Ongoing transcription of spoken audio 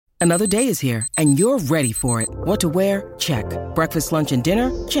Another day is here, and you're ready for it. What to wear? Check. Breakfast, lunch, and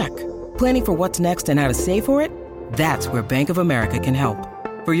dinner? Check. Planning for what's next and how to save for it? That's where Bank of America can help.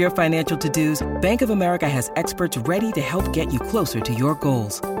 For your financial to-dos, Bank of America has experts ready to help get you closer to your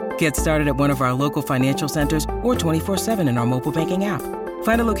goals. Get started at one of our local financial centers or 24/7 in our mobile banking app.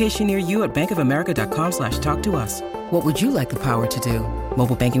 Find a location near you at bankofamerica.com/talktous. What would you like the power to do?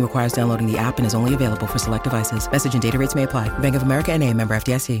 Mobile banking requires downloading the app and is only available for select devices. Message and data rates may apply. Bank of America N.A., member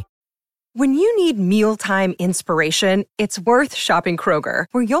FDIC. When you need mealtime inspiration, it's worth shopping Kroger,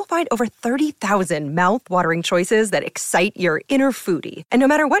 where you'll find over 30,000 mouth-watering choices that excite your inner foodie. And no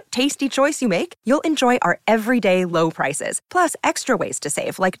matter what tasty choice you make, you'll enjoy our everyday low prices, plus extra ways to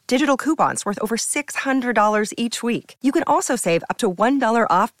save, like digital coupons worth over $600 each week. You can also save up to $1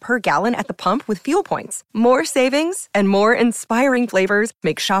 off per gallon at the pump with fuel points. More savings and more inspiring flavors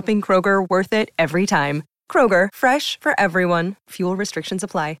make shopping Kroger worth it every time. Kroger, fresh for everyone. Fuel restrictions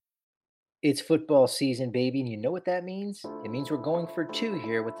apply. It's football season, baby, and you know what that means? It means we're going for two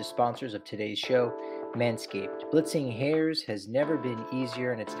here with the sponsors of today's show, Manscaped. Blitzing hairs has never been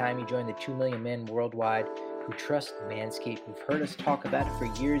easier, and it's time you join the 2 million men worldwide who trust Manscaped. You've heard us talk about it for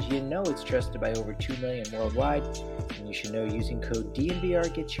years. You know it's trusted by over 2 million worldwide, and you should know using code DNVR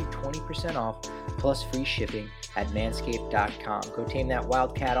gets you 20% off plus free shipping at manscaped.com. Go tame that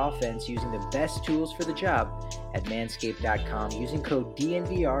Wildcat offense using the best tools for the job at manscaped.com using code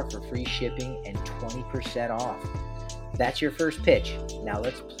DNVR for free shipping and 20% off. That's your first pitch. Now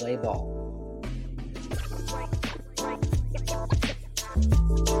let's play ball.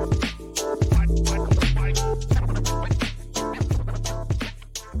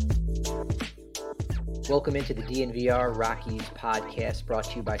 Welcome into the DNVR Rockies podcast brought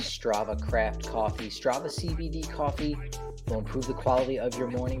to you by Strava Craft Coffee. Strava CBD coffee will improve the quality of your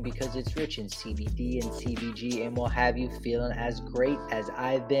morning because it's rich in CBD and CBG and will have you feeling as great as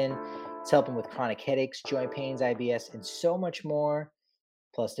I've been. It's helping with chronic headaches, joint pains, IBS, and so much more.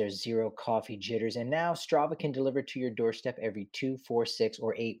 Plus, there's zero coffee jitters. And now Strava can deliver to your doorstep every 2, 4, 6,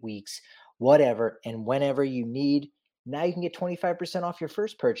 or 8 weeks, whatever and whenever you need. Now you can get 25% off your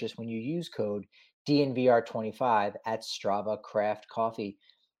first purchase when you use code DNVR25 at Strava Craft Coffee.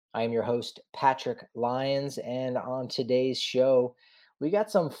 I am your host, Patrick Lyons, and on today's show, we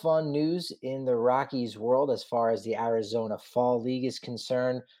got some fun news in the Rockies world as far as the Arizona Fall League is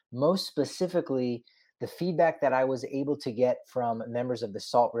concerned. Most specifically, the feedback that I was able to get from members of the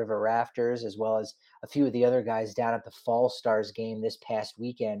Salt River Rafters, as well as a few of the other guys down at the Fall Stars game this past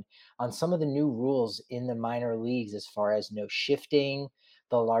weekend, on some of the new rules in the minor leagues as far as no shifting,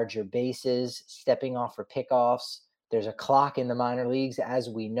 the larger bases, stepping off for pickoffs. There's a clock in the minor leagues, as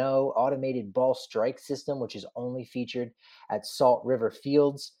we know, automated ball strike system, which is only featured at Salt River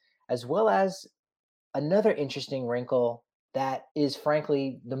Fields, as well as another interesting wrinkle that is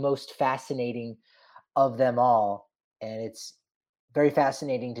frankly the most fascinating of them all. And it's very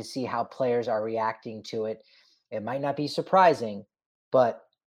fascinating to see how players are reacting to it. It might not be surprising, but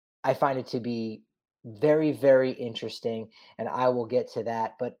I find it to be very, very interesting, and I will get to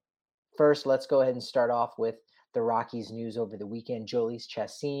that. But first, let's go ahead and start off with the Rockies news over the weekend. Jhoulys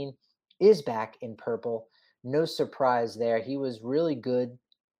Chacín is back in purple. No surprise there. He was really good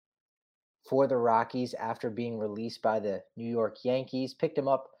for the Rockies after being released by the New York Yankees. Picked him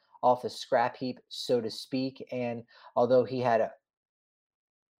up off the scrap heap, so to speak. And although he had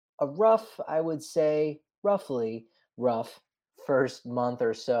a rough, I would say, roughly rough first month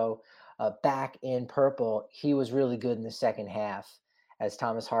or so back in purple, he was really good in the second half. As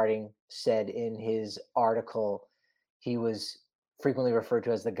Thomas Harding said in his article, he was frequently referred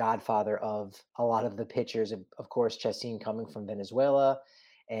to as the godfather of a lot of the pitchers. Of course, Chacín coming from Venezuela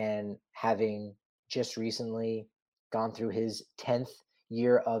and having just recently gone through his 10th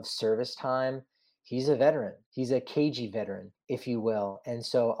year of service time. He's a veteran. He's a cagey veteran, if you will. And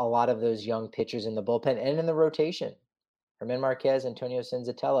so a lot of those young pitchers in the bullpen and in the rotation, Germán Marquez, Antonio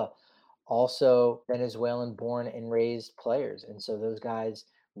Senzatella, also Venezuelan-born and raised players. And so those guys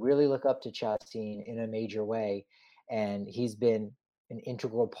really look up to Chacín in a major way. And he's been an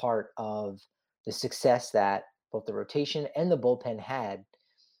integral part of the success that both the rotation and the bullpen had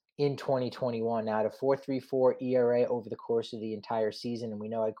in 2021. Now at a 4.34 ERA over the course of the entire season, and we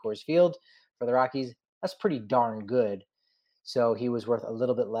know at Coors Field for the Rockies, that's pretty darn good. So he was worth a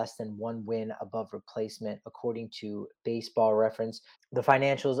little bit less than one win above replacement, according to Baseball Reference. The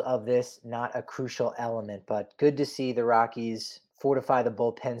financials of this, not a crucial element, but good to see the Rockies fortify the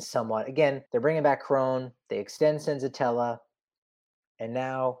bullpen somewhat. Again, they're bringing back Cron, they extend Senzatella, and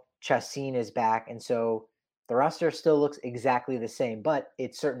now Chacín is back. And so the roster still looks exactly the same, but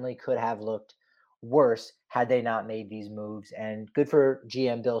it certainly could have looked worse had they not made these moves. And good for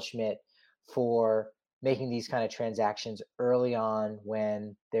GM Bill Schmidt for making these kind of transactions early on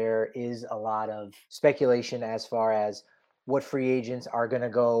when there is a lot of speculation as far as what free agents are going to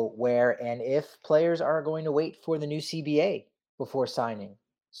go where and if players are going to wait for the new CBA before signing.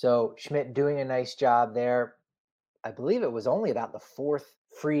 So Schmidt doing a nice job there. I believe it was only about the fourth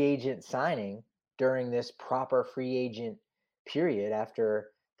free agent signing during this proper free agent period after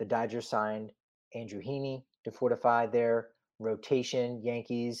the Dodgers signed Andrew Heaney to fortify their rotation.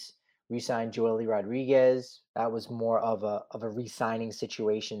 Yankees re-signed Joely Rodriguez. That was more of a re-signing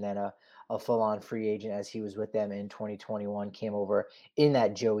situation than a full-on free agent, as he was with them in 2021, came over in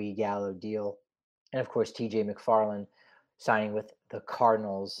that Joey Gallo deal. And of course, TJ McFarland signing with the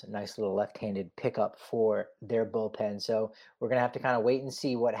Cardinals. Nice little left-handed pickup for their bullpen. So we're going to have to kind of wait and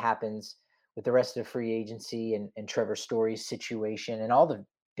see what happens with the rest of the free agency and Trevor Story's situation and all the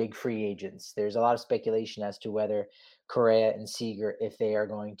big free agents. There's a lot of speculation as to whether Correa and Seager, if they are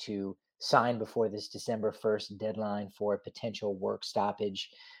going to sign before this December 1st deadline for a potential work stoppage.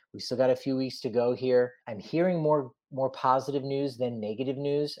 We still got a few weeks to go here. I'm hearing more positive news than negative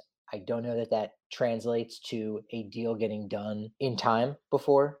news. I don't know that translates to a deal getting done in time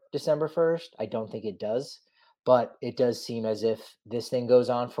before December 1st. I don't think it does. But it does seem as if this thing goes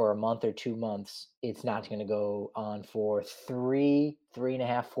on for a month or 2 months. It's not going to go on for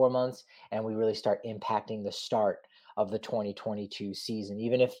 3.5, 4 months, and we really start impacting the start of the 2022 season.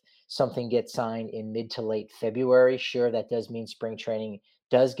 Even if something gets signed in mid to late February, sure, that does mean spring training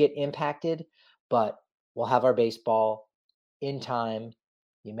does get impacted, but we'll have our baseball in time.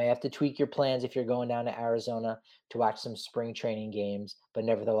 You may have to tweak your plans if you're going down to Arizona to watch some spring training games, but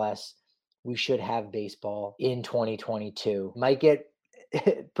nevertheless, we should have baseball in 2022. Might get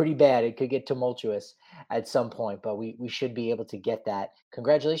pretty bad. It could get tumultuous at some point, but we should be able to get that.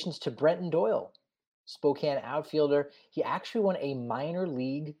 Congratulations to Brenton Doyle, Spokane outfielder. He actually won a minor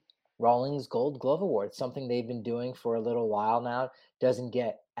league Rawlings Gold Glove Award, something they've been doing for a little while now. Doesn't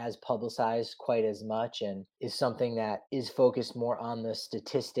get as publicized quite as much and is something that is focused more on the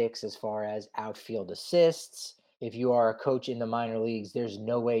statistics as far as outfield assists. If you are a coach in the minor leagues, there's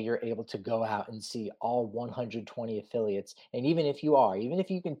no way you're able to go out and see all 120 affiliates. And even if you are, even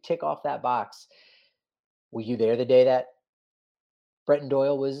if you can tick off that box, were you there the day that Brenton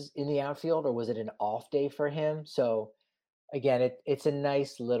Doyle was in the outfield, or was it an off day for him? So again, it's a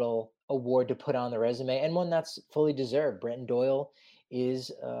nice little award to put on the resume and one that's fully deserved. Brenton Doyle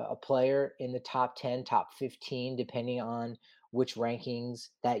is a player in the top 10, top 15, depending on which rankings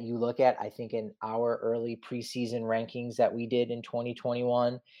that you look at. I think in our early preseason rankings that we did in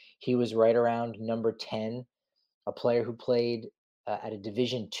 2021, he was right around number 10, a player who played at a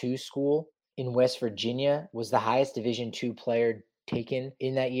Division II school in West Virginia, was the highest Division II player taken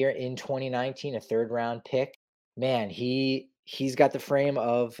in that year in 2019, a third round pick. Man, he's got the frame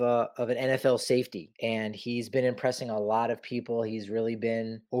of an NFL safety, and he's been impressing a lot of people. He's really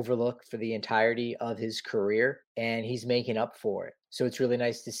been overlooked for the entirety of his career, and he's making up for it. So it's really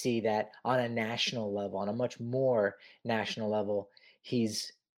nice to see that on a national level, on a much more national level,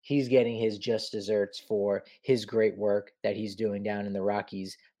 he's getting his just desserts for his great work that he's doing down in the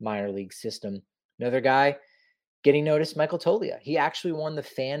Rockies minor league system. Another guy getting noticed, Michael Toglia. He actually won the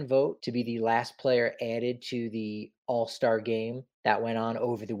fan vote to be the last player added to the All-Star game that went on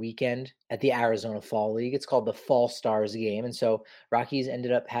over the weekend at the Arizona Fall League. It's called the Fall Stars game. And so Rockies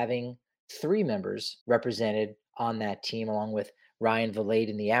ended up having 3 members represented on that team, along with Ryan Vilade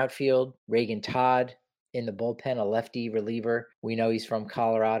in the outfield, Reagan Todd in the bullpen, a lefty reliever. We know he's from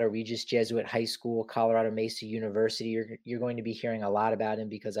Colorado, Regis Jesuit High School, Colorado Mesa University. You're going to be hearing a lot about him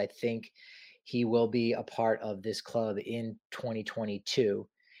because I think he will be a part of this club in 2022.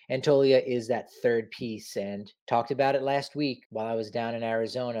 And Toglia is that third piece, and talked about it last week while I was down in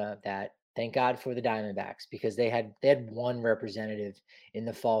Arizona that thank God for the Diamondbacks, because they had one representative in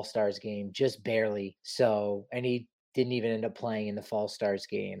the Fall Stars game, just barely. So, and he didn't even end up playing in the Fall Stars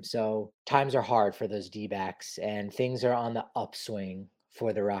game. So times are hard for those D-backs, and things are on the upswing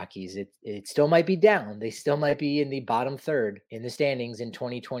for the Rockies. It still might be down. They still might be in the bottom third in the standings in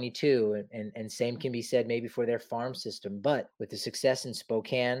 2022. And same can be said maybe for their farm system. But with the success in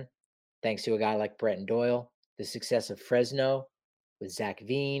Spokane, thanks to a guy like Brenton Doyle, the success of Fresno with Zach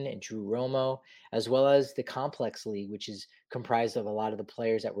Veen and Drew Romo, as well as the Complex League, which is comprised of a lot of the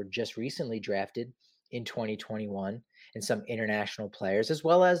players that were just recently drafted in 2021 and some international players, as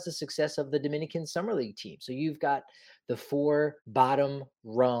well as the success of the Dominican Summer League team. So you've got the 4 bottom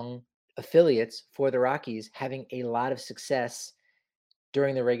rung affiliates for the Rockies having a lot of success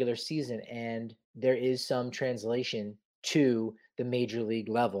during the regular season. And there is some translation to the major league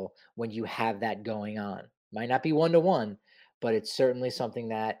level when you have that going on. Might not be 1-to-1, but it's certainly something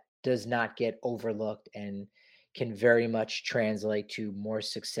that does not get overlooked and can very much translate to more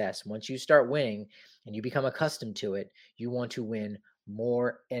success. Once you start winning and you become accustomed to it, you want to win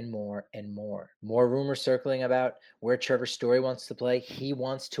more and more and more. More rumors circling about where Trevor Story wants to play. He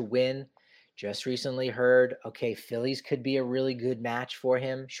wants to win. Just recently heard, okay, Phillies could be a really good match for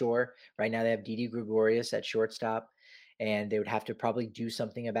him. Sure. Right now they have Didi Gregorius at shortstop, and they would have to probably do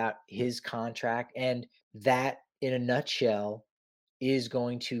something about his contract. And that, in a nutshell, is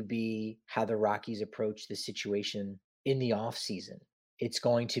going to be how the Rockies approach the situation in the offseason. It's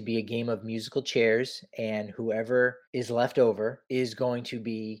going to be a game of musical chairs, and whoever is left over is going to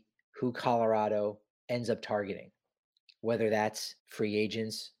be who Colorado ends up targeting, whether that's free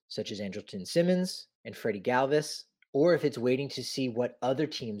agents such as Andrelton Simmons and Freddie Galvis, or if it's waiting to see what other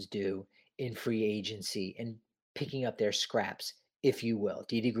teams do in free agency and picking up their scraps, if you will.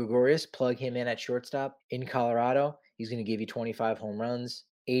 Didi Gregorius, plug him in at shortstop in Colorado. He's going to give you 25 home runs,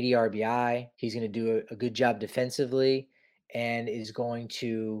 80 RBI. He's going to do a good job defensively and is going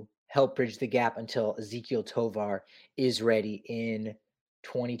to help bridge the gap until Ezequiel Tovar is ready in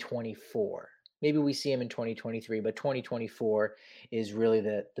 2024. Maybe we see him in 2023, but 2024 is really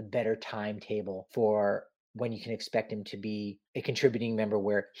the better timetable for when you can expect him to be a contributing member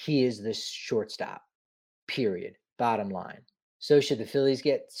where he is the shortstop, period, bottom line. So should the Phillies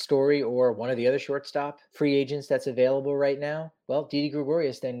get Story or one of the other shortstop free agents that's available right now? Well, Didi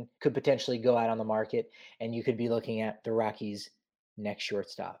Gregorius then could potentially go out on the market, and you could be looking at the Rockies' next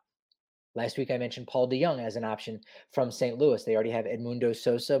shortstop. Last week I mentioned Paul DeJong as an option from St. Louis. They already have Edmundo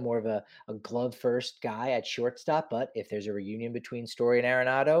Sosa, more of a glove-first guy at shortstop, but if there's a reunion between Story and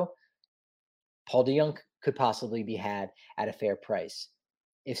Arenado, Paul DeJong could possibly be had at a fair price.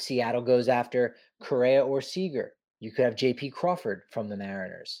 If Seattle goes after Correa or Seager, you could have J.P. Crawford from the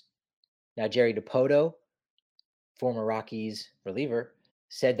Mariners. Now, Jerry Dipoto, former Rockies reliever,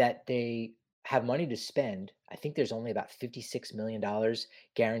 said that they have money to spend. I think there's only about $56 million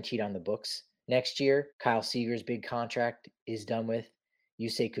guaranteed on the books next year. Kyle Seager's big contract is done with.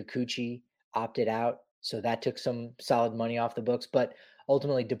 Yusei Kikuchi opted out, so that took some solid money off the books. But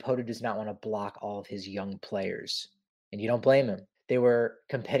ultimately, Dipoto does not want to block all of his young players, and you don't blame him. They were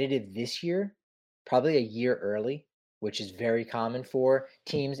competitive this year, probably a year early, which is very common for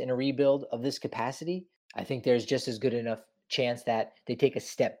teams in a rebuild of this capacity. I think there's just as good enough chance that they take a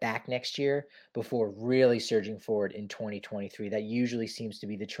step back next year before really surging forward in 2023. That usually seems to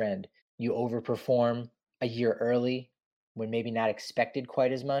be the trend. You overperform a year early when maybe not expected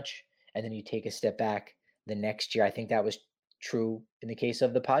quite as much, and then you take a step back the next year. I think that was true in the case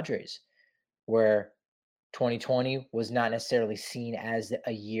of the Padres, where 2020 was not necessarily seen as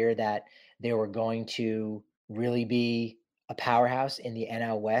a year that they were going to really be a powerhouse in the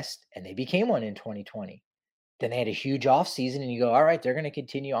NL West, and they became one in 2020. Then they had a huge offseason, and you go, all right, they're going to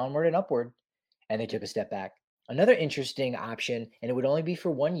continue onward and upward, and they took a step back. Another interesting option, and it would only be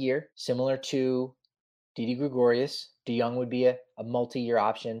for 1 year, similar to Didi Gregorius. DeJong would be a multi-year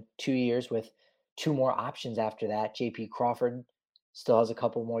option, 2 years with 2 more options after that. J.P. Crawford still has a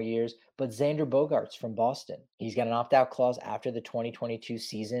couple more years, but Xander Bogaerts from Boston. He's got an opt-out clause after the 2022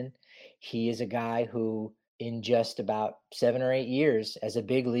 season. He is a guy who, in just about 7 or 8 years as a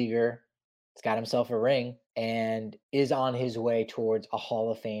big leaguer, has got himself a ring and is on his way towards a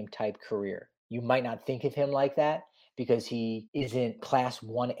Hall of Fame type career. You might not think of him like that because he isn't class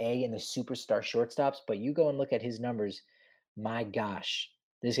 1A in the superstar shortstops, but you go and look at his numbers, my gosh,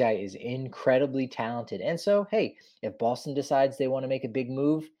 this guy is incredibly talented. And so, hey, if Boston decides they want to make a big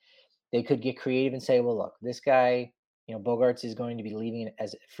move, they could get creative and say, well, look, this guy, Bogaerts is going to be leaving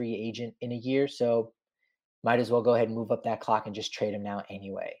as a free agent in a year, so might as well go ahead and move up that clock and just trade him now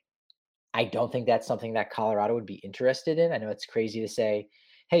anyway. I don't think that's something that Colorado would be interested in. I know it's crazy to say,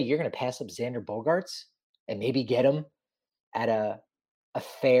 hey, you're going to pass up Xander Bogaerts and maybe get him at a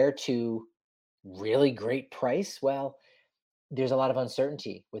fair to really great price. Well, there's a lot of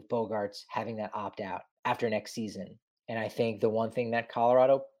uncertainty with Bogaerts having that opt out after next season. And I think the one thing that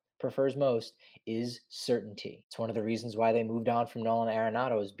Colorado prefers most is certainty. It's one of the reasons why they moved on from Nolan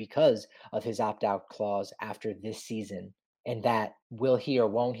Arenado is because of his opt out clause after this season. And that will he or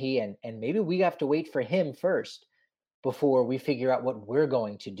won't he? And maybe we have to wait for him first before we figure out what we're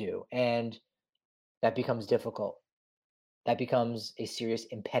going to do. And that becomes difficult. That becomes a serious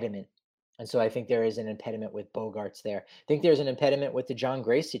impediment. And so I think there is an impediment with Bogaerts there. I think there's an impediment with the John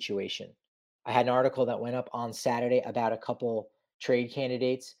Gray situation. I had an article that went up on Saturday about a couple trade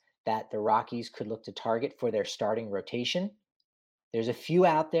candidates that the Rockies could look to target for their starting rotation. There's a few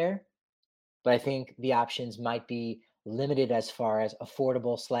out there, but I think the options might be limited as far as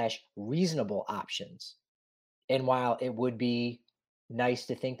affordable/reasonable options. And while it would be nice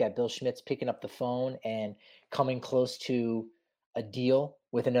to think that Bill Schmidt's picking up the phone and coming close to a deal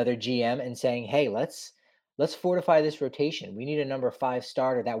with another GM and saying, "Hey, let's fortify this rotation. We need a number 5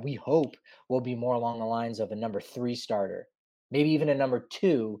 starter that we hope will be more along the lines of a number 3 starter, maybe even a number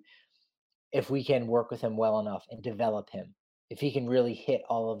 2 if we can work with him well enough and develop him. If he can really hit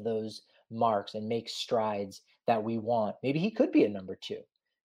all of those marks and make strides that we want, maybe he could be a number 2."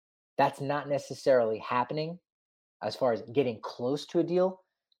 That's not necessarily happening as far as getting close to a deal,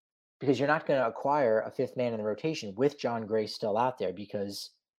 because you're not going to acquire a 5th man in the rotation with Jon Gray still out there,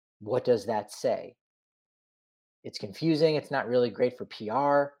 because what does that say? It's confusing. It's not really great for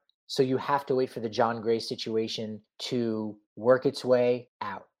PR. So you have to wait for the Jon Gray situation to work its way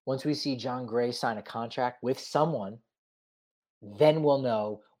out. Once we see Jon Gray sign a contract with someone, then we'll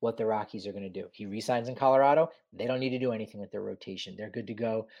know what the Rockies are going to do. He re-signs in Colorado. They don't need to do anything with their rotation. They're good to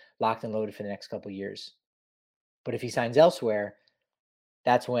go, locked and loaded for the next couple of years. But if he signs elsewhere,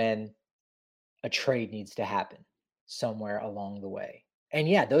 that's when a trade needs to happen somewhere along the way. And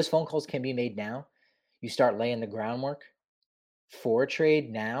yeah, those phone calls can be made now. You start laying the groundwork for a trade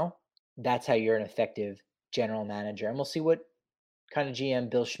now. That's how you're an effective general manager. And we'll see what kind of GM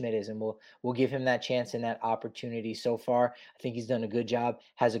Bill Schmidt is, and we'll give him that chance and that opportunity. So far, I think he's done a good job,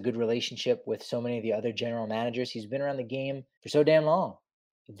 has a good relationship with so many of the other general managers. He's been around the game for so damn long,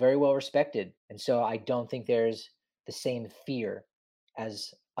 very well respected. And so I don't think there's the same fear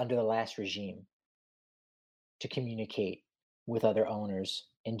as under the last regime to communicate with other owners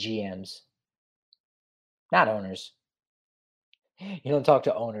and GMs. Not owners. You don't talk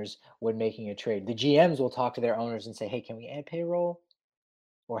to owners when making a trade. The GMs will talk to their owners and say, "Hey, can we add payroll?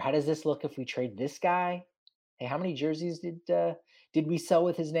 Or how does this look if we trade this guy? Hey, how many jerseys did we sell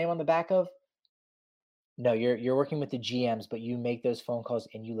with his name on the back of?" No, you're working with the GMs, but you make those phone calls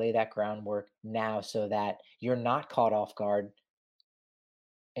and you lay that groundwork now so that you're not caught off guard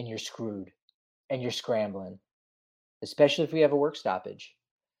and you're screwed and you're scrambling, especially if we have a work stoppage.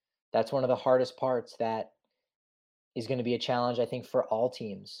 That's one of the hardest parts that is going to be a challenge, I think, for all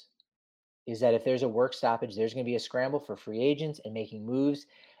teams, is that if there's a work stoppage, there's going to be a scramble for free agents and making moves.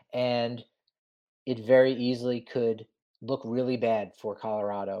 And it very easily could look really bad for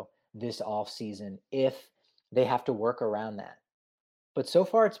Colorado this offseason if they have to work around that. But so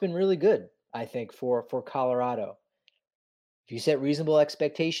far, it's been really good, I think, for Colorado. If you set reasonable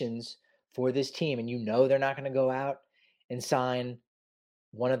expectations for this team and you know they're not going to go out and sign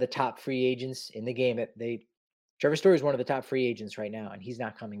one of the top free agents in the game, Trevor Story is one of the top free agents right now, and he's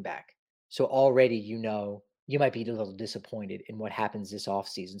not coming back. So already you know you might be a little disappointed in what happens this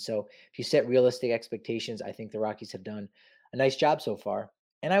offseason. So if you set realistic expectations, I think the Rockies have done a nice job so far.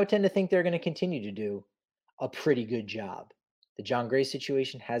 And I would tend to think they're going to continue to do a pretty good job. The Jon Gray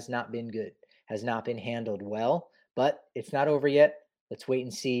situation has not been good, has not been handled well, but it's not over yet. Let's wait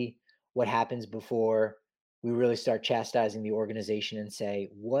and see what happens before we really start chastising the organization and say,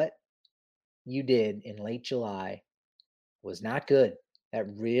 what you did in late July was not good. That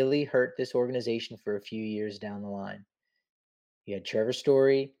really hurt this organization for a few years down the line. You had Trevor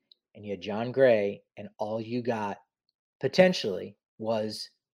Story and you had Jon Gray, and all you got potentially was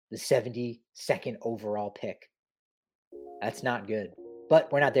the 72nd overall pick. That's not good,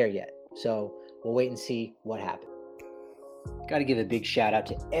 but we're not there yet. So we'll wait and see what happens. Got to give a big shout out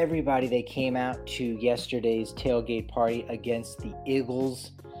to everybody that came out to yesterday's tailgate party against the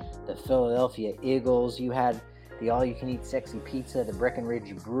Eagles, the Philadelphia Eagles. You had the all-you-can-eat sexy pizza, the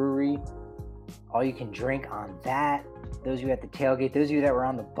Breckenridge Brewery, all you can drink on that. Those of you at the tailgate, those of you that were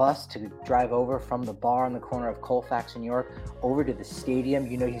on the bus to drive over from the bar on the corner of Colfax and York over to the stadium,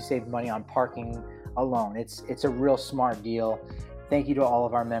 you know you saved money on parking alone. It's a real smart deal. Thank you to all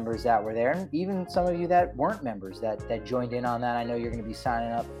of our members that were there, and even some of you that weren't members that joined in on that. I know you're going to be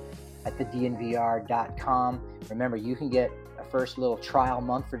signing up at the DNVR.com. Remember, you can get a first little trial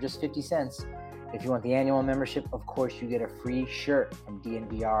month for just 50 cents. If you want the annual membership, of course, you get a free shirt from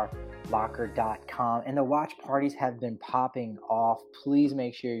DNVRlocker.com. And the watch parties have been popping off. Please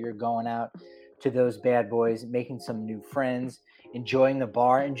make sure you're going out to those bad boys, making some new friends, enjoying the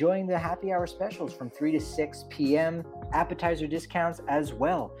bar, enjoying the happy hour specials from 3 to 6 p.m., appetizer discounts as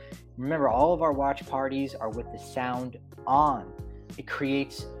well. Remember, all of our watch parties are with the sound on. It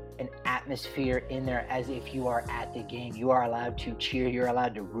creates an atmosphere in there as if you are at the game. You are allowed to cheer, you're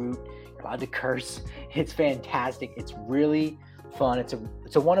allowed to root, you're allowed to curse. It's fantastic. It's really fun. It's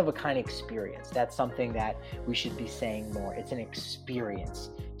a one-of-a-kind experience. That's something that we should be saying more. It's an experience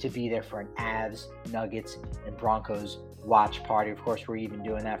to be there for an Avs, Nuggets, and Broncos watch party. Of course, we're even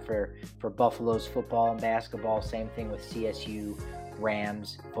doing that for Buffalo's football and basketball. Same thing with CSU,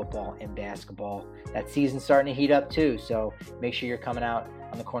 Rams, football and basketball. That season's starting to heat up too, so make sure you're coming out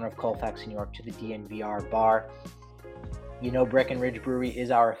on the corner of Colfax, New York to the DNVR bar. You know Breckenridge Brewery is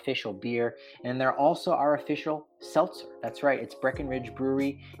our official beer, and they're also our official seltzer. That's right, it's Breckenridge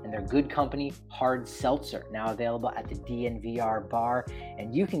Brewery and their Good Company Hard Seltzer, now available at the DNVR bar,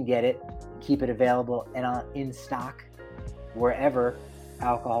 and you can get it, keep it available and in stock wherever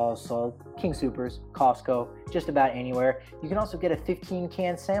alcohol is sold. King Soopers, Costco, just about anywhere. You can also get a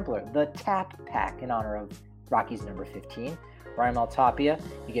 15-can sampler, the Tap Pack, in honor of Rockies number 15, Ryan Maltapia.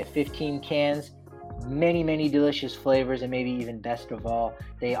 You get 15 cans, many delicious flavors, and maybe even best of all,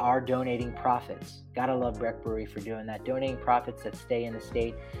 they are donating profits. Gotta love Breck Brewery for doing that, donating profits that stay in the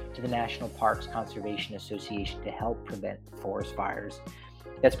state to the National Parks Conservation Association to help prevent forest fires.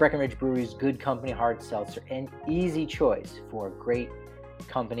 That's Breckenridge Brewery's Good Company Hard Seltzer, an easy choice for a great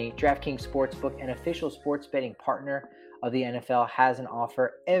company. DraftKings Sportsbook, an official sports betting partner of the NFL, has an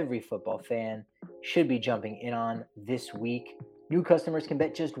offer every football fan should be jumping in on this week. New customers can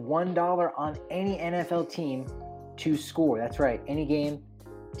bet just $1 on any NFL team to score. That's right. Any game,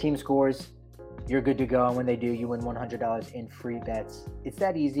 team scores, you're good to go. And when they do, you win $100 in free bets. It's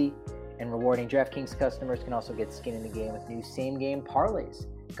that easy and rewarding. DraftKings customers can also get skin in the game with new same-game parlays.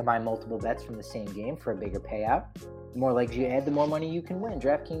 Combine multiple bets from the same game for a bigger payout. The more legs you add, the more money you can win.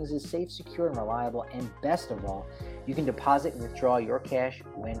 DraftKings is safe, secure, and reliable. And best of all, you can deposit and withdraw your cash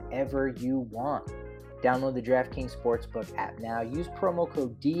whenever you want. Download the DraftKings Sportsbook app now. Use promo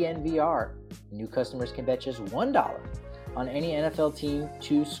code DNVR. New customers can bet just $1 on any NFL team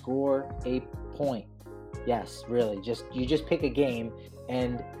to score a point. Yes, really. You just pick a game,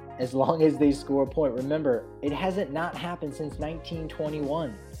 and as long as they score a point. Remember, it hasn't not happened since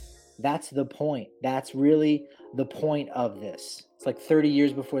 1921. That's the point. That's really the point of this. It's like 30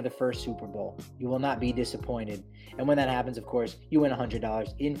 years before the first Super Bowl. You will not be disappointed. And when that happens, of course, you win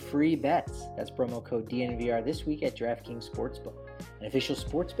 $100 in free bets. That's promo code DNVR this week at DraftKings Sportsbook, an official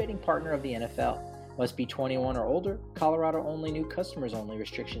sports betting partner of the NFL. Must be 21 or older. Colorado only. New customers only.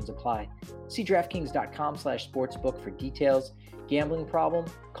 Restrictions apply. See DraftKings.com/sportsbook for details. Gambling problem?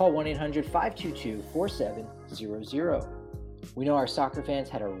 Call 1-800-522-4700. We know our soccer fans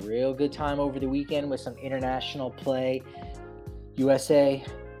had a real good time over the weekend with some international play. USA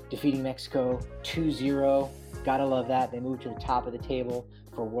defeating Mexico 2-0. Gotta love that. They moved to the top of the table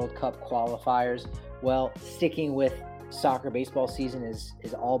for World Cup qualifiers. Well, sticking with soccer, baseball season is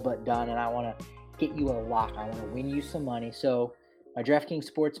all but done, and I want to get you a lock. I want to win you some money. So my DraftKings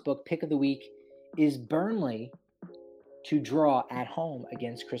Sportsbook pick of the week is Burnley to draw at home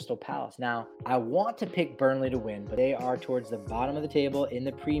against Crystal Palace. Now, I want to pick Burnley to win, but they are towards the bottom of the table in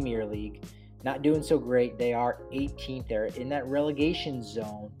the Premier League. Not doing so great. They are 18th. They're in that relegation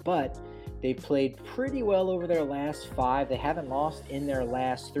zone, but they've played pretty well over their last 5. They haven't lost in their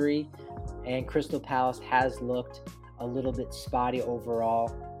last 3, and Crystal Palace has looked a little bit spotty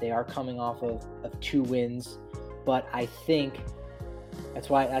overall. They are coming off of 2 wins, but I think that's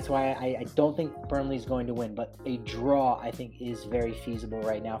why I don't think Burnley's going to win, but a draw I think is very feasible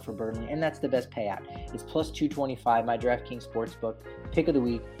right now for Burnley, and that's the best payout. It's plus 225, my DraftKings Sportsbook pick of the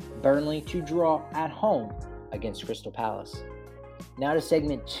week, Burnley to draw at home against Crystal Palace. Now to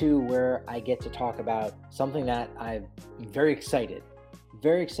segment 2, where I get to talk about something that I'm very excited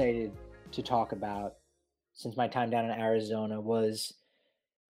to talk about since my time down in Arizona. Was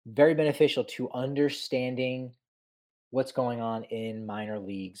very beneficial to understanding what's going on in minor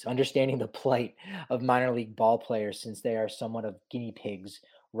leagues, understanding the plight of minor league ball players, since they are somewhat of guinea pigs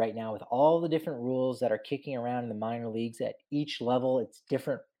right now with all the different rules that are kicking around in the minor leagues at each level. It's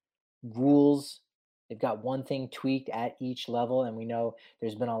different rules. They've got one thing tweaked at each level, and we know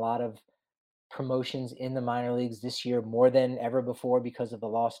there's been a lot of promotions in the minor leagues this year, more than ever before because of the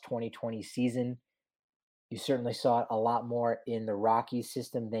lost 2020 season. You certainly saw it a lot more in the Rockies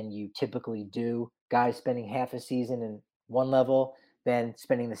system than you typically do. Guys spending half a season in one level, then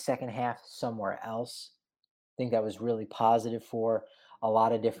spending the second half somewhere else. I think that was really positive for a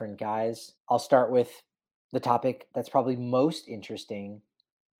lot of different guys. I'll start with the topic that's probably most interesting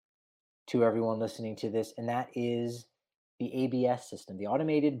to everyone listening to this, and that is the ABS system, the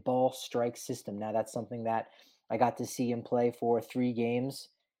automated ball strike system. Now, that's something that I got to see him play for 3 games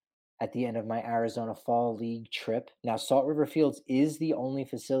at the end of my Arizona Fall League trip. Now, Salt River Fields is the only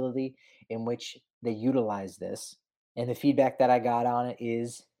facility in which they utilize this, and the feedback that I got on it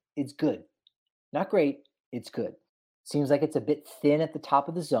is it's good. Not great, it's good. Seems like it's a bit thin at the top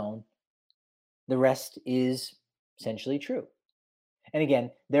of the zone. The rest is essentially true. And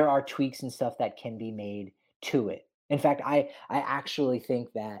again, there are tweaks and stuff that can be made to it. In fact, I actually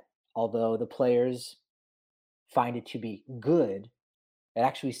think that although the players find it to be good, it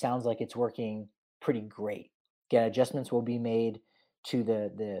actually sounds like it's working pretty great. Again, adjustments will be made to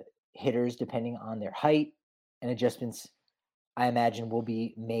the hitters depending on their height, and adjustments I imagine will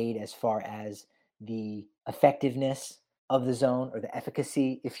be made as far as the effectiveness of the zone or the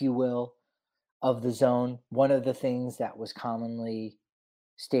efficacy, if you will, of the zone. One of the things that was commonly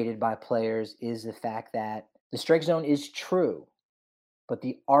stated by players is the fact that the strike zone is true, but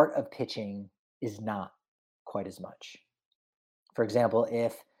the art of pitching is not quite as much. For example,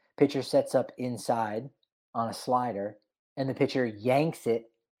 if pitcher sets up inside on a slider and the pitcher yanks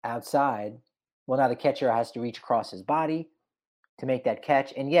it outside, well, now the catcher has to reach across his body to make that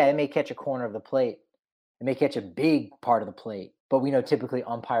catch. And yeah, it may catch a corner of the plate. It may catch a big part of the plate, but we know typically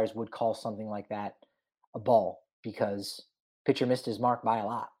umpires would call something like that a ball because pitcher missed his mark by a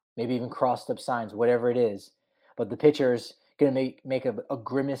lot, maybe even crossed up signs, whatever it is. But the pitcher's going to make a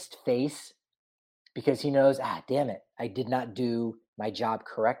grimaced face because he knows, damn it, I did not do my job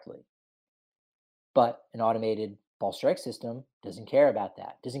correctly. But an automated ball strike system doesn't care about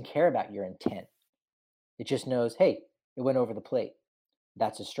that, doesn't care about your intent. It just knows, hey, it went over the plate.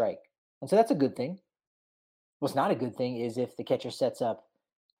 That's a strike. And so that's a good thing. What's not a good thing is if the catcher sets up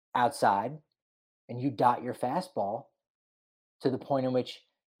outside and you dot your fastball to the point in which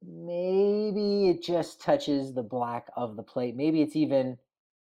maybe it just touches the black of the plate. Maybe it's even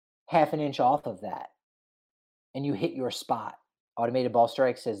half an inch off of that. And you hit your spot. Automated ball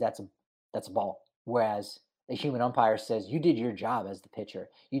strike says that's a ball. Whereas a human umpire says you did your job as the pitcher.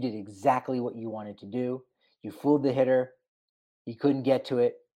 You did exactly what you wanted to do. You fooled the hitter. He couldn't get to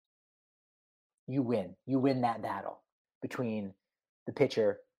it. You win. You win that battle between the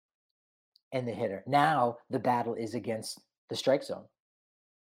pitcher and the hitter. Now the battle is against the strike zone.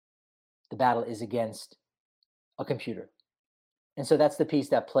 The battle is against a computer. And so that's the piece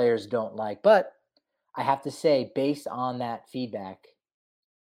that players don't like. But I have to say, based on that feedback,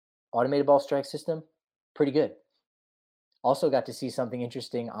 automated ball strike system, pretty good. Also got to see something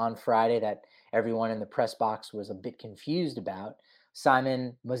interesting on Friday that everyone in the press box was a bit confused about.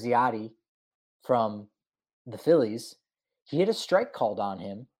 Simon Mazziotti from the Phillies, he had a strike called on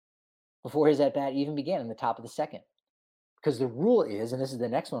him before his at-bat even began in the top of the second. Because the rule is, and this is the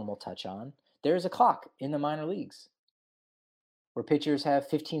next one we'll touch on, there is a clock in the minor leagues where pitchers have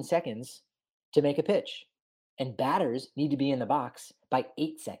 15 seconds to make a pitch, and batters need to be in the box by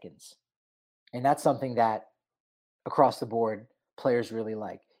 8 seconds. And that's something that across the board players really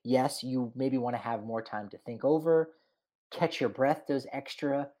like. Yes, you maybe want to have more time to think over, catch your breath those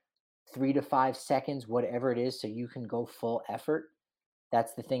extra 3 to 5 seconds, whatever it is, so you can go full effort.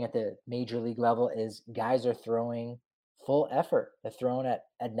 That's the thing at the major league level is guys are throwing full effort. They're throwing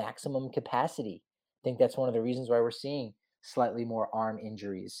at maximum capacity. I think that's one of the reasons why we're seeing slightly more arm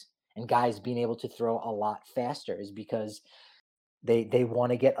injuries and guys being able to throw a lot faster is because they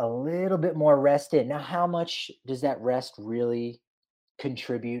want to get a little bit more rest in. Now, how much does that rest really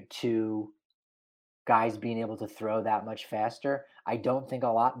contribute to guys being able to throw that much faster? I don't think a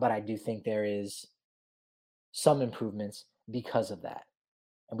lot, but I do think there is some improvements because of that.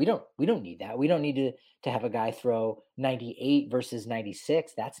 And we don't need that. We don't need to have a guy throw 98 versus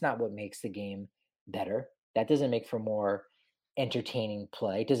 96. That's not what makes the game better. That doesn't make for more entertaining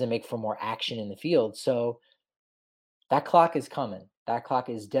play. It doesn't make for more action in the field. So that clock is coming. That clock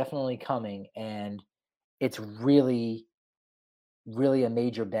is definitely coming, and it's really, really a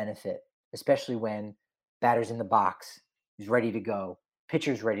major benefit, especially when batter's in the box, he's ready to go,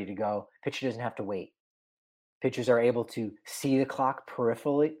 pitcher's ready to go, pitcher doesn't have to wait. Pitchers are able to see the clock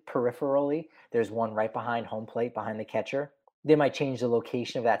peripherally. There's one right behind home plate, behind the catcher. They might change the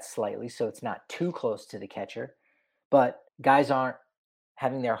location of that slightly so it's not too close to the catcher. But guys aren't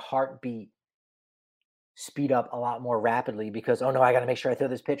having their heartbeat speed up a lot more rapidly because, oh no, I got to make sure I throw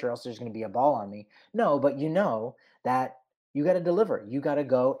this pitch or else there's going to be a ball on me. No, but you know that you got to deliver. You got to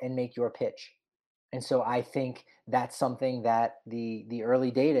go and make your pitch. And so I think that's something that the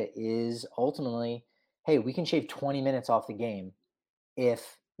early data is ultimately, hey, we can shave 20 minutes off the game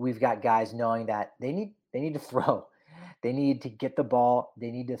if we've got guys knowing that they need to throw. They need to get the ball,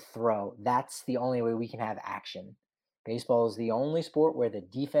 they need to throw. That's the only way we can have action. Baseball is the only sport where the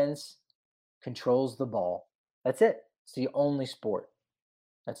defense controls the ball. That's it. It's the only sport.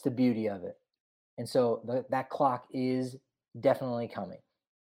 That's the beauty of it. And so that clock is definitely coming.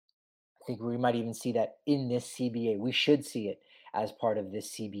 I think we might even see that in this CBA. We should see it as part of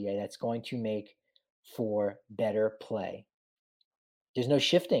this CBA. That's going to make for better play. There's no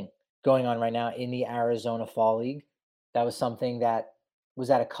shifting going on right now in the Arizona Fall League. That was something that was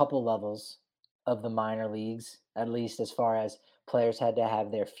at a couple levels of the minor leagues, at least as far as players had to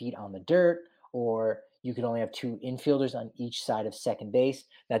have their feet on the dirt, or you could only have two infielders on each side of second base.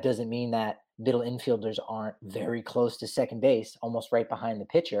 That doesn't mean that middle infielders aren't very close to second base, almost right behind the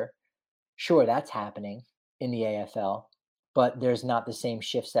pitcher. Sure, that's happening in the AFL, but there's not the same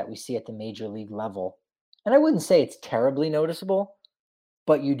shifts that we see at the major league level. And I wouldn't say it's terribly noticeable,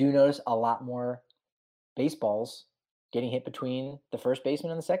 but you do notice a lot more baseballs getting hit between the first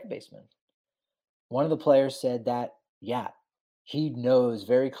baseman and the second baseman. One of the players said that, yeah, he knows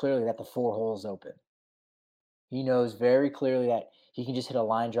very clearly that the four hole is open. He knows very clearly that he can just hit a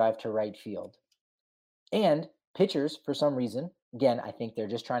line drive to right field. And pitchers, for some reason, again, I think they're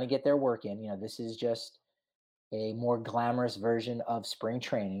just trying to get their work in. This is just a more glamorous version of spring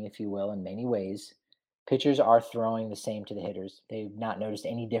training, if you will, in many ways. Pitchers are throwing the same to the hitters. They've not noticed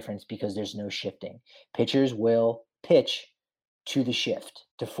any difference because there's no shifting. Pitchers will pitch to the shift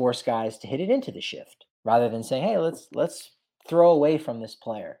to force guys to hit it into the shift rather than saying, hey, let's throw away from this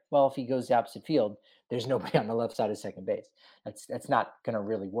player. Well, if he goes the opposite field, there's nobody on the left side of second base. That's not going to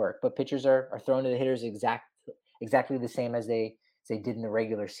really work. But pitchers are throwing to the hitters exactly the same as they did in the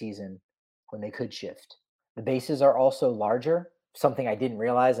regular season when they could shift. The bases are also larger, something I didn't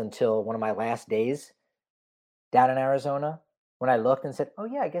realize until one of my last days down in Arizona, when I looked and said, oh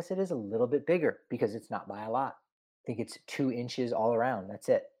yeah, I guess it is a little bit bigger because it's not by a lot. I think it's 2 inches all around. That's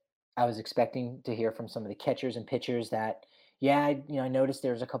it. I was expecting to hear from some of the catchers and pitchers that, yeah, I noticed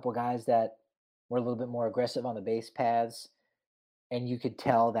there's a couple guys that were a little bit more aggressive on the base paths, and you could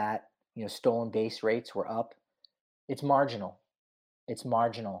tell that, stolen base rates were up. It's marginal.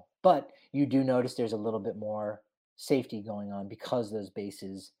 But you do notice there's a little bit more safety going on because those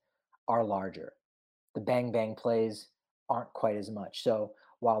bases are larger. The bang plays aren't quite as much. So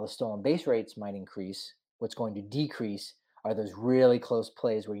while the stolen base rates might increase, what's going to decrease are those really close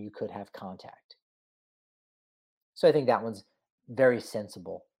plays where you could have contact. So I think that one's very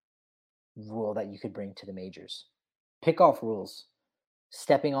sensible rule that you could bring to the majors. Pickoff rules.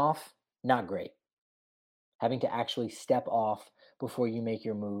 Stepping off, not great. Having to actually step off before you make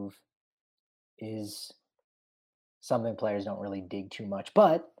your move is something players don't really dig too much.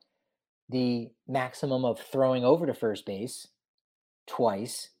 But the maximum of throwing over to first base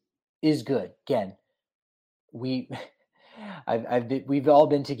twice is good. Again, we've all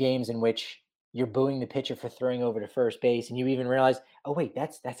been to games in which you're booing the pitcher for throwing over to first base, and you even realize, oh wait,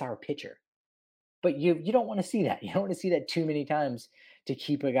 that's our pitcher. But you don't want to see that. You don't want to see that too many times to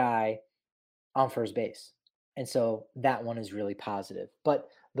keep a guy on first base. And so that one is really positive. But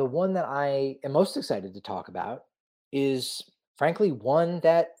the one that I am most excited to talk about is, frankly, one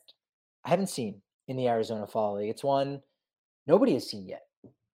that I haven't seen in the Arizona Fall League. It's one nobody has seen yet.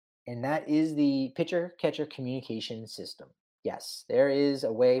 And that is the pitcher-catcher communication system. Yes, there is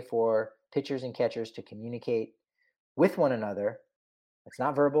a way for pitchers and catchers to communicate with one another. It's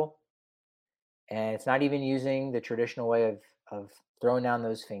not verbal, and it's not even using the traditional way of throwing down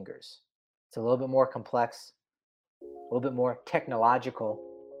those fingers. It's a little bit more complex, a little bit more technological,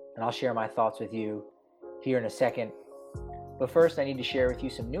 and I'll share my thoughts with you here in a second. But first, I need to share with you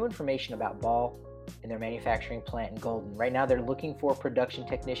some new information about Ball and their manufacturing plant in Golden. Right now, they're looking for production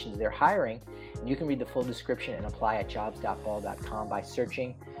technicians. They're hiring, and you can read the full description and apply at jobs.ball.com by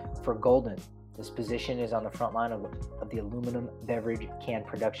searching for Golden. This position is on the front line of the aluminum beverage can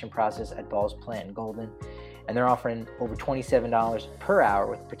production process at Ball's plant in Golden, and they're offering over $27 per hour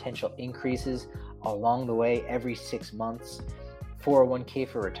with potential increases along the way every 6 months. 401k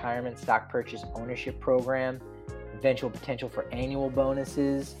for retirement, stock purchase ownership program, eventual potential for annual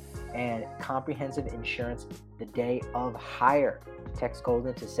bonuses, and comprehensive insurance the day of hire. Text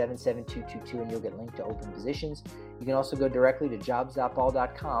Golden to 77222 and you'll get linked to open positions. You can also go directly to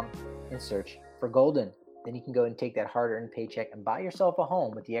jobs.ball.com and search for Golden. Then you can go and take that hard-earned paycheck and buy yourself a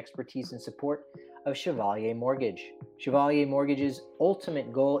home with the expertise and support of Chevalier Mortgage. Chevalier Mortgage's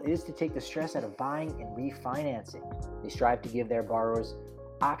ultimate goal is to take the stress out of buying and refinancing. They strive to give their borrowers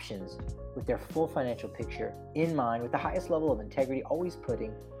options with their full financial picture in mind, with the highest level of integrity, always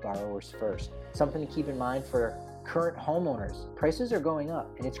putting borrowers first. Something to keep in mind for current homeowners. Prices are going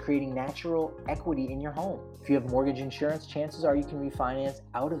up, and it's creating natural equity in your home. If you have mortgage insurance, chances are you can refinance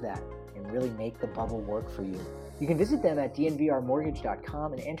out of that and really make the bubble work for you. You can visit them at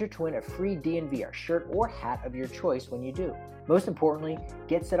dnvrmortgage.com and enter to win a free DNVR shirt or hat of your choice when you do. Most importantly,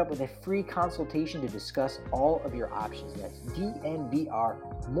 get set up with a free consultation to discuss all of your options. That's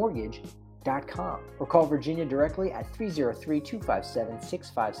dnvrmortgage.com, or call Virginia directly at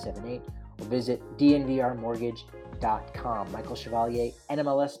 303-257-6578 or visit dnvrmortgage.com. Michael Chevalier,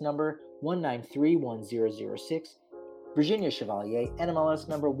 NMLS number 1931006, Virginia Chevalier, NMLS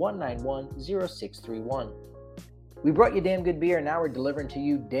number 1910631. We brought you damn good beer, and now we're delivering to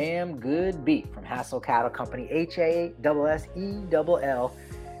you damn good beef from Hassel Cattle Company, HASSELL.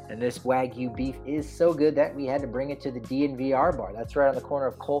 And this Wagyu beef is so good that we had to bring it to the DNVR bar. That's right on the corner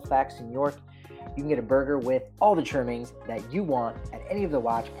of Colfax and York. You can get a burger with all the trimmings that you want at any of the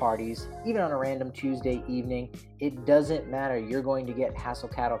watch parties, even on a random Tuesday evening. It doesn't matter. You're going to get Hassel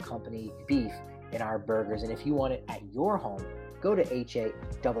Cattle Company beef in our burgers. And if you want it at your home, go to HASSELL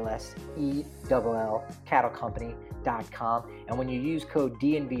cattlecompany.com. And when you use code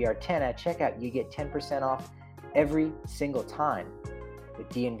DNVR10 at checkout, you get 10% off every single time with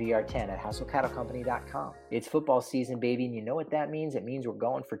DNVR10 at HassleCattleCompany.com. It's football season, baby, and you know what that means? It means we're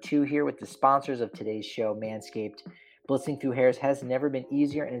going for two here with the sponsors of today's show, Manscaped. Blitzing through hairs has never been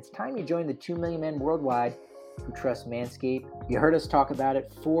easier, and it's time you join the 2 million men worldwide who trust Manscaped. You heard us talk about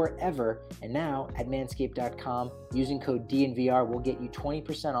it forever, and now at Manscaped.com, using code DNVR will get you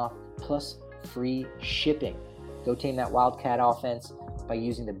 20% off plus free shipping. Go tame that Wildcat offense by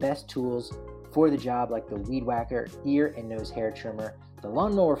using the best tools for the job, like the Weed Whacker ear and nose hair trimmer, the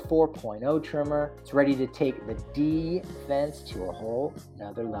Lawnmower 4.0 trimmer. It's ready to take the defense to a whole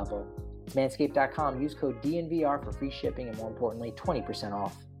nother level. Manscaped.com. Use code DNVR for free shipping and, more importantly, 20%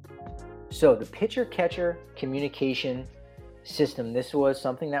 off. So the pitcher-catcher communication system, this was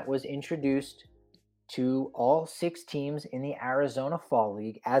something that was introduced to all 6 teams in the Arizona Fall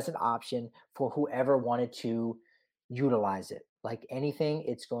League as an option for whoever wanted to utilize it. Like anything,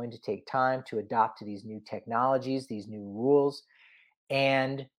 it's going to take time to adopt to these new technologies, these new rules.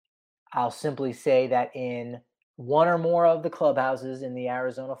 And I'll simply say that in one or more of the clubhouses in the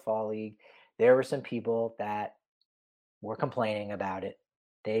Arizona Fall League, there were some people that were complaining about it.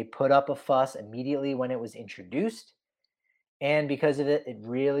 They put up a fuss immediately when it was introduced. And because of it, it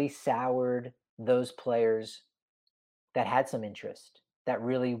really soured those players that had some interest, that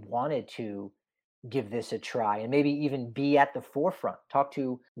really wanted to give this a try and maybe even be at the forefront. Talk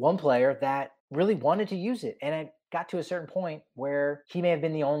to one player that really wanted to use it. And it got to a certain point where he may have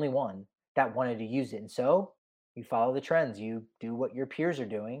been the only one that wanted to use it. And so you follow the trends, you do what your peers are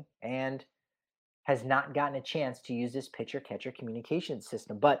doing, and has not gotten a chance to use this pitcher-catcher communication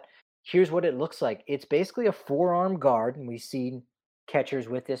system. But here's what it looks like. It's basically a forearm guard, and we've seen catchers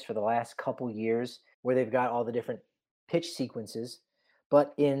with this for the last couple years where they've got all the different pitch sequences.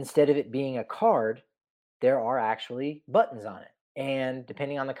 But instead of it being a card, there are actually buttons on it. And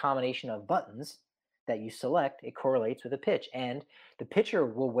depending on the combination of buttons that you select, it correlates with a pitch. And the pitcher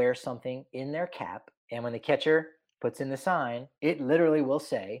will wear something in their cap. And when the catcher puts in the sign, it literally will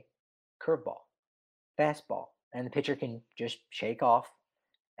say curveball, fastball. And the pitcher can just shake off.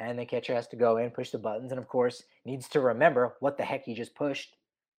 And the catcher has to go in, push the buttons, and of course needs to remember what the heck he just pushed.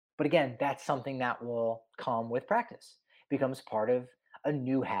 But again, that's something that will come with practice. It becomes part of a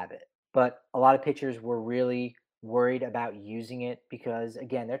new habit. But a lot of pitchers were really worried about using it because,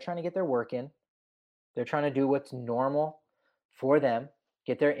 again, they're trying to get their work in. They're trying to do what's normal for them,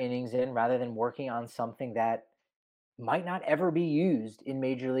 get their innings in, rather than working on something that might not ever be used in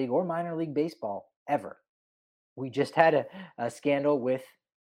Major League or minor league baseball ever. We just had a scandal with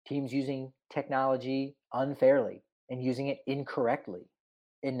teams using technology unfairly and using it incorrectly.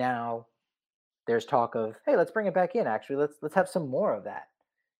 And now there's talk of, hey, let's bring it back in. Actually, let's have some more of that.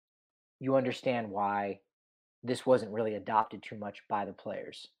 You understand why this wasn't really adopted too much by the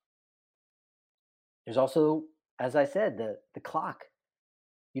players. There's also, as I said, the clock.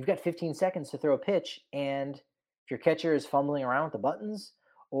 You've got 15 seconds to throw a pitch, and if your catcher is fumbling around with the buttons,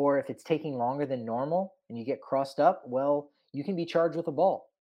 or if it's taking longer than normal and you get crossed up, well, you can be charged with a ball.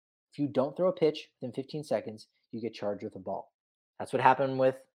 If you don't throw a pitch within 15 seconds, you get charged with a ball. That's what happened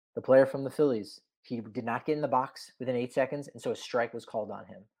with the player from the Phillies. He did not get in the box within 8 seconds, and so a strike was called on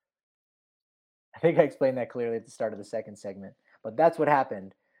him. I think I explained that clearly at the start of the second segment, but that's what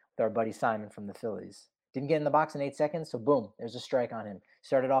happened with our buddy Simon from the Phillies. Didn't get in the box in 8 seconds, so boom, there's a strike on him.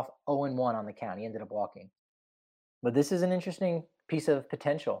 Started off 0-1 on the count. He ended up walking. But this is an interesting piece of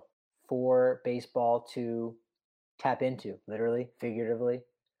potential for baseball to tap into, literally, figuratively.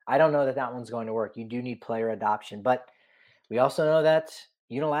 I don't know that one's going to work. You do need player adoption, but we also know that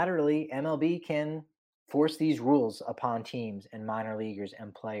unilaterally MLB can force these rules upon teams and minor leaguers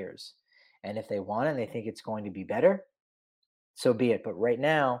and players. And if they want it and they think it's going to be better, so be it. But right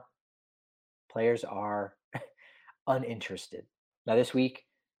now, players are uninterested. Now, this week,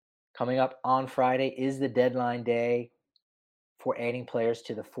 coming up on Friday, is the deadline day for adding players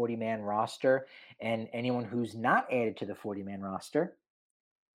to the 40-man roster. And anyone who's not added to the 40-man roster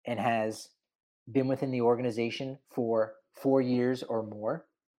and has been within the organization for 4 years or more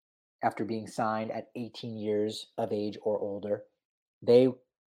after being signed at 18 years of age or older, they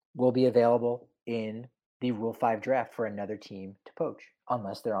will be available in the Rule 5 draft for another team to poach,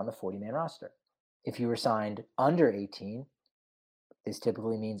 unless they're on the 40-man roster. If you were signed under 18, this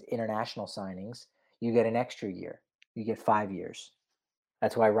typically means international signings, you get an extra year. You get 5 years.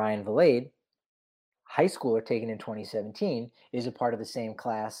 That's why Ryan Vilade, high schooler taken in 2017, is a part of the same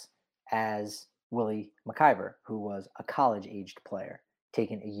class as Willie McIver, who was a college-aged player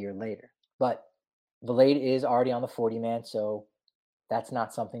taken a year later. But Vilade is already on the 40-man, so that's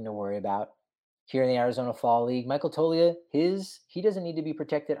not something to worry about. Here in the Arizona Fall League, Michael Toglia, he doesn't need to be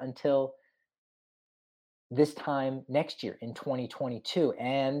protected until this time next year in 2022.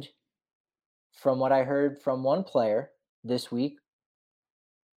 And from what I heard from one player this week,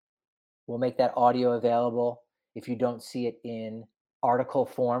 we'll make that audio available. If you don't see it in article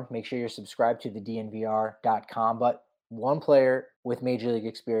form, make sure you're subscribed to the DNVR.com. But one player with Major League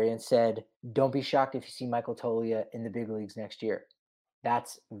experience said, don't be shocked if you see Michael Toglia in the big leagues next year.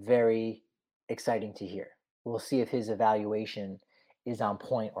 That's very exciting to hear. We'll see if his evaluation is on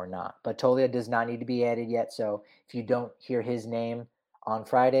point or not. But Toglia does not need to be added yet. So if you don't hear his name on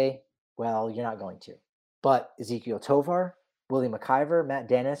Friday, well, you're not going to. But Ezequiel Tovar, Willie McIver, Matt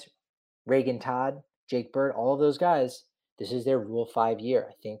Dennis, Reagan Todd, Jake Bird, all of those guys, this is their Rule 5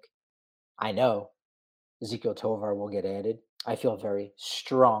 year. I know Ezequiel Tovar will get added. I feel very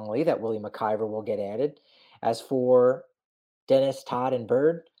strongly that Willie McIver will get added. As for Dennis, Todd, and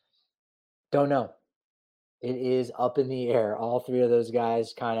Bird, don't know. It is up in the air. All three of those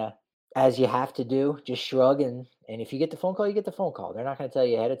guys kind of, as you have to do, just shrug. And if you get the phone call, you get the phone call. They're not going to tell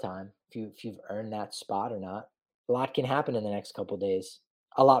you ahead of time if you've earned that spot or not. A lot can happen in the next couple of days.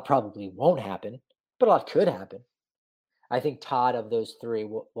 A lot probably won't happen, but a lot could happen. I think Todd of those three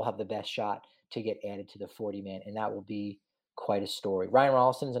will have the best shot to get added to the 40-man, and that will be quite a story. Ryan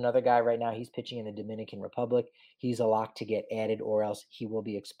Rolston's another guy right now. He's pitching in the Dominican Republic. He's a lock to get added, or else he will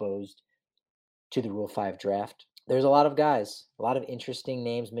be exposed to the Rule 5 draft. There's a lot of guys, a lot of interesting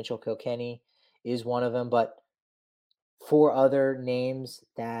names. Mitchell Kilkenny is one of them, but 4 other names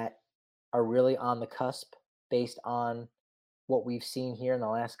that are really on the cusp based on what we've seen here in the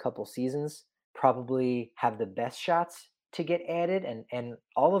last couple seasons probably have the best shots to get added, and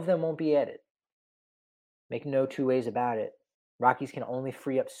all of them won't be added. Make no two ways about it. Rockies can only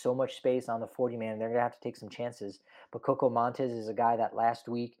free up so much space on the 40-man. They're going to have to take some chances. But Coco Montes is a guy that last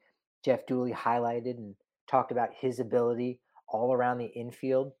week Jeff Dooley highlighted and talked about his ability all around the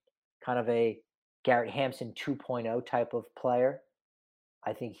infield, kind of a Garrett Hampson 2.0 type of player.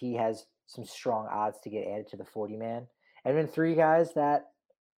 I think he has some strong odds to get added to the 40-man. And then 3 guys that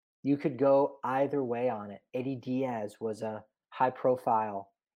you could go either way on it. Eddie Diaz was a high-profile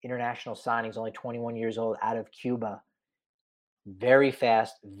international signing. He's only 21 years old, out of Cuba. Very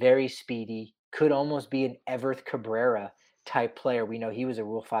fast, very speedy. Could almost be an Everth Cabrera type player. We know he was a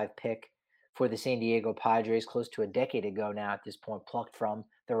Rule 5 pick for the San Diego Padres close to a decade ago now at this point, plucked from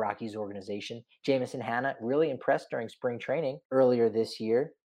the Rockies organization. Jameson Hanna really impressed during spring training earlier this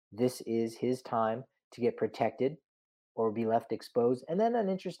year. This is his time to get protected or be left exposed. And then an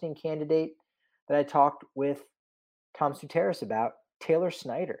interesting candidate that I talked with Tom Soteris about, Taylor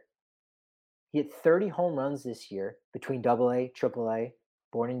Snyder. He hit 30 home runs this year between AA, AAA,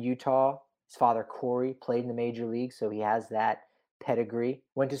 born in Utah. His father, Corey, played in the major league, so he has that pedigree.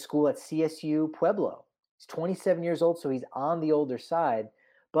 Went to school at CSU Pueblo. He's 27 years old, so he's on the older side,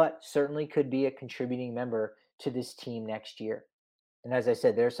 but certainly could be a contributing member to this team next year. And as I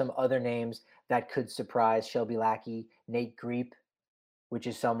said, there are some other names that could surprise Shelby Lackey, Nate Griep, which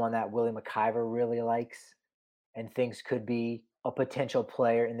is someone that Willie McIver really likes and thinks could be a potential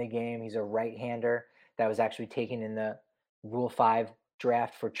player in the game. He's a right-hander that was actually taken in the Rule 5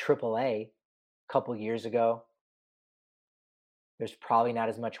 draft for AAA a couple years ago. There's probably not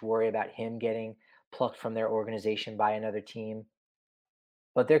as much worry about him getting plucked from their organization by another team.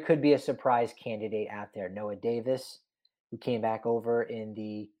 But there could be a surprise candidate out there. Noah Davis, who came back over in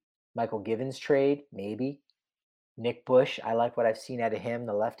the Michael Givens trade, maybe. Nick Bush, I like what I've seen out of him,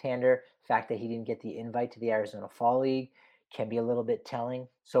 the left-hander. The fact that he didn't get the invite to the Arizona Fall League can be a little bit telling.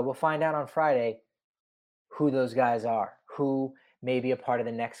 So we'll find out on Friday who those guys are, who may be a part of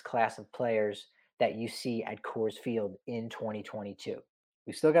the next class of players that you see at Coors Field in 2022.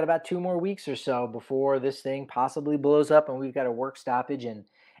 We've still got about 2 more weeks or so before this thing possibly blows up and we've got a work stoppage, and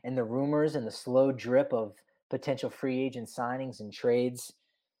the rumors and the slow drip of potential free agent signings and trades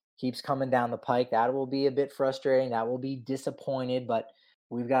keeps coming down the pike. That will be a bit frustrating. That will be disappointed, but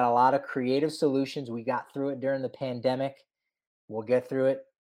we've got a lot of creative solutions. We got through it during the pandemic. We'll get through it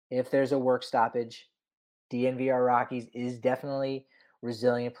if there's a work stoppage. DNVR Rockies is definitely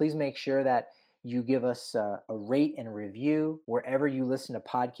resilient. Please make sure that you give us a rate and review wherever you listen to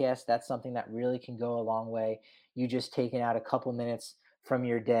podcasts. That's something that really can go a long way. You just taking out a couple minutes from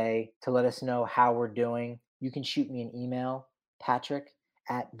your day to let us know how we're doing. You can shoot me an email,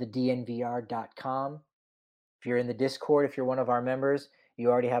 patrick@thednvr.com. If you're in the Discord, if you're one of our members, you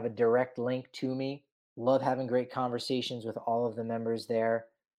already have a direct link to me. Love having great conversations with all of the members there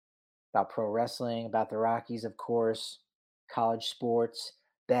about pro wrestling, about the Rockies, of course, college sports,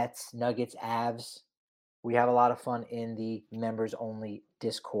 bets, Nuggets, Avs. We have a lot of fun in the members only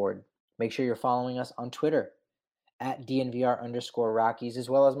Discord. Make sure you're following us on Twitter at DNVR_Rockies, as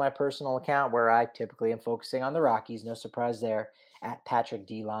well as my personal account where I typically am focusing on the Rockies. No surprise there, at Patrick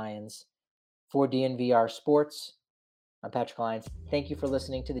D. Lyons. For DNVR Sports, I'm Patrick Lyons. Thank you for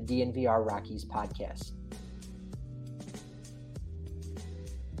listening to the DNVR Rockies podcast.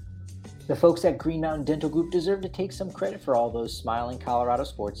 The folks at Green Mountain Dental Group deserve to take some credit for all those smiling Colorado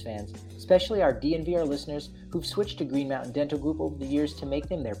sports fans, especially our DNVR listeners who've switched to Green Mountain Dental Group over the years to make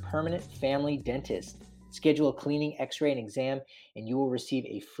them their permanent family dentist. Schedule a cleaning, x-ray, and exam, and you will receive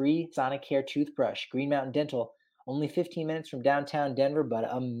a free Sonicare toothbrush. Green Mountain Dental, only 15 minutes from downtown Denver, but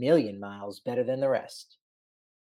a million miles better than the rest.